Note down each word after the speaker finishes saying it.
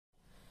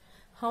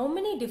How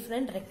many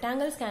different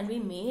rectangles can be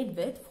made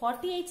with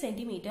 48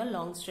 cm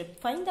long strip?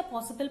 Find the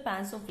possible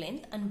pairs of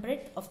length and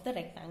breadth of the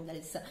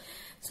rectangles.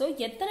 So,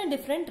 எத்தனை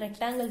different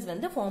rectangles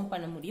வந்து form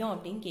பண்ண முடியும்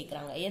அப்படின்னு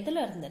கேக்குறாங்க.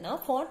 எதுல இருந்துனா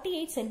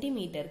 48 cm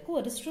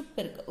ஒரு strip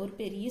இருக்கு, ஒரு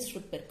பெரிய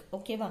strip இருக்கு.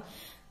 ஓகேவா?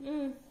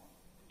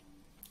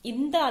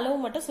 இந்த அளவு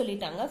மட்டும்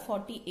சொல்லிட்டாங்க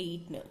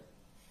 48 னு.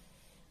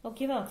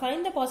 ஓகேவா?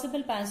 Find the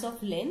possible pairs of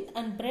length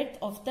and breadth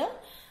of the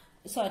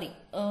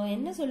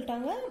என்ன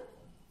சொல்லிட்டாங்க?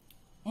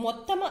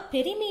 மொத்தமா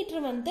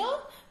பெரிமீட்டர் வந்து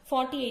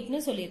 48 னு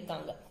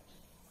சொல்லிருக்காங்க.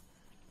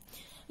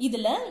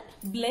 இதுல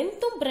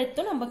லென்த்தும்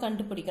பிரெத்தும் நம்ம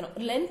கண்டுபிடிக்கணும்.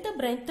 லென்த்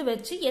பிரெத்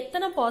வச்சு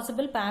எத்தனை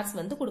பாசிபிள் பேர்ஸ்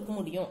வந்து கொடுக்க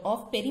முடியும்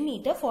of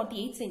perimeter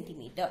 48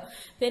 centimetre.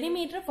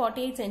 Perimeter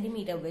 48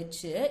 centimetre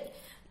வச்சு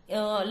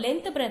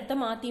லென்த் பிரெத்தை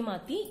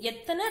மாத்தி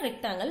எத்தனை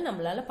ரெக்டாங்கிள்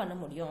நம்மளால பண்ண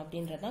முடியும்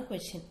அப்படின்றதான்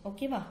கொஸ்டின்.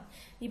 ஓகேவா?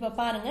 இப்ப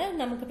பாருங்க,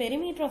 நமக்கு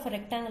பெரிமீட்டர் ஆஃப்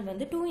ரெக்டாங்கிள்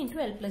வந்து 2 into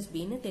L plus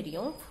B னு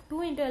தெரியும். 2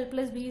 into L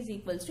plus B is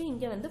equals to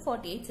இங்க வந்து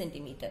 48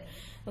 சென்டிமீட்டர்.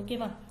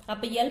 ஓகேவா?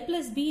 அப்ப L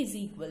plus B is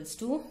equals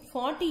to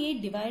 48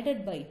 divided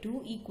by 2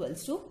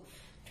 equals to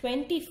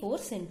 24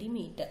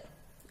 centimetre.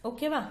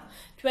 ஓகேவா?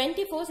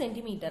 24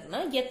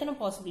 சென்டிமீட்டர்னா எத்தனை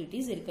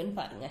பாசிபிலிட்டிஸ் இருக்குன்னு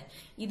பாருங்க.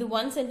 இது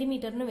 1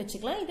 சென்டிமீட்டர்னு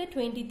வச்சுக்கலாம், இதை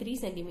 23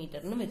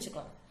 சென்டிமீட்டர்னு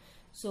வச்சுக்கலாம்.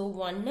 So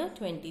 1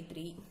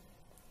 23,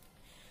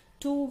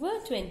 2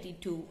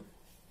 22,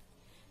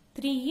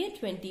 3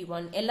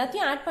 21.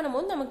 எல்லாத்தையும் ஆட்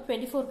பண்ணும்போது நமக்கு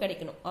 24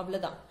 கிடைக்கணும்.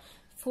 அவ்வளவுதான்.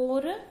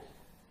 4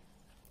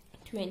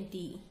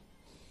 20,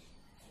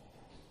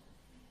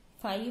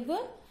 5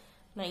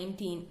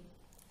 19,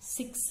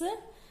 6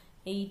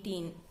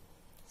 18,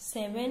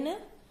 7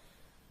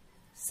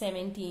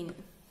 17,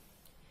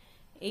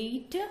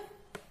 8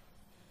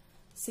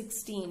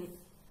 16,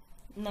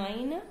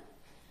 9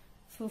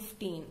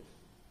 15,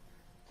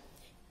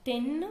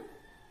 10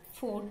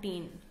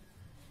 14,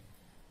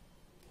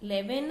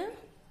 11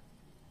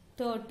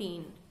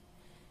 13,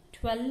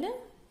 12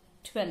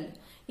 12.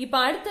 இப்ப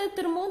அடுத்து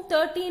திரும்பவும்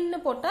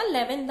 13 போட்டா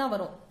 11 தான்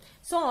வரும்.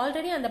 சோ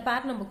ஆல்ரெடி அந்த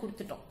பேர் நம்ம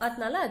கொடுத்துட்டோம்,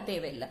 அதனால அது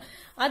தேவையில்லை.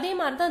 அதே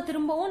மாதிரி தான்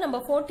திரும்பவும் நம்ம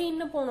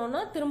 14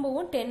 போனோம்னா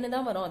திரும்பவும் 10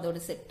 தான் வரும் அதோட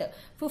செட்.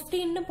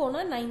 15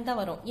 போனா 9 தான்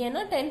வரும்.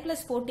 ஏன்னா 10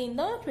 plus 14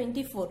 தான்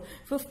 24,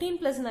 15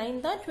 plus 9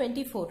 தான்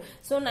 24.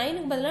 சோ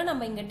 9க்கு பதிலா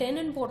நம்ம இங்க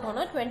 10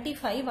 போட்டோம்னா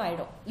 25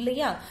 ஆயிடும்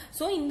இல்லையா?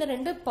 சோ இந்த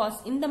ரெண்டு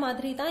இந்த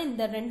மாதிரி தான்,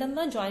 இந்த ரெண்டும்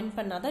தான் ஜாயின்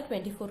பண்ணாதான்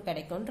 24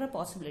 கிடைக்கும்ன்ற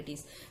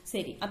பாசிபிலிட்டிஸ்.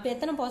 சரி, அப்ப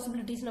எத்தனை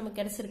பாசிபிலிட்டிஸ் நமக்கு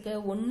கிடைச்சிருக்கு?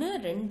 1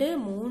 2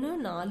 3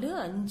 4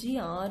 5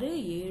 6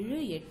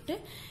 7 8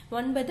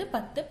 9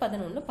 10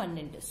 11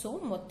 12. சோ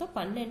மொத்தம்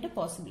 12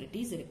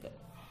 பாசிபிலிட்டிஸ் இருக்கு.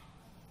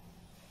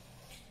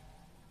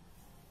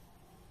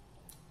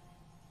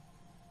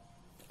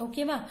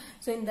 ஓகேவா?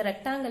 சோ இந்த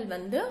ரெக்டாங்கிள்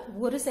வந்து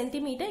 1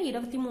 சென்டிமீட்டர்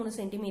 23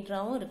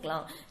 சென்டிமீட்டராவும்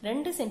இருக்கலாம்,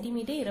 2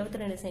 சென்டிமீட்டர்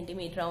 22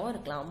 சென்டிமீட்டராவும்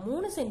இருக்கலாம்,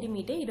 3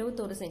 சென்டிமீட்டர்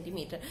 21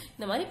 சென்டிமீட்டர்.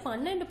 இந்த மாதிரி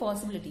 12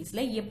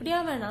 பாசிபிலிட்டிஸ்ல எப்படியா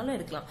வேணாலும்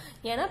இருக்கலாம்.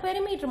 ஏன்னா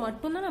பெரிமீட்டர்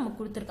மட்டும் தான் நமக்கு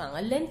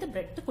கொடுத்திருக்காங்க, லென்த்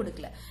பிரெத்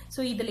கொடுக்கல.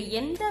 சோ இதுல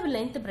எந்த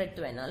லென்த்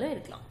பிரெத் வேணாலும்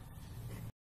இருக்கலாம்.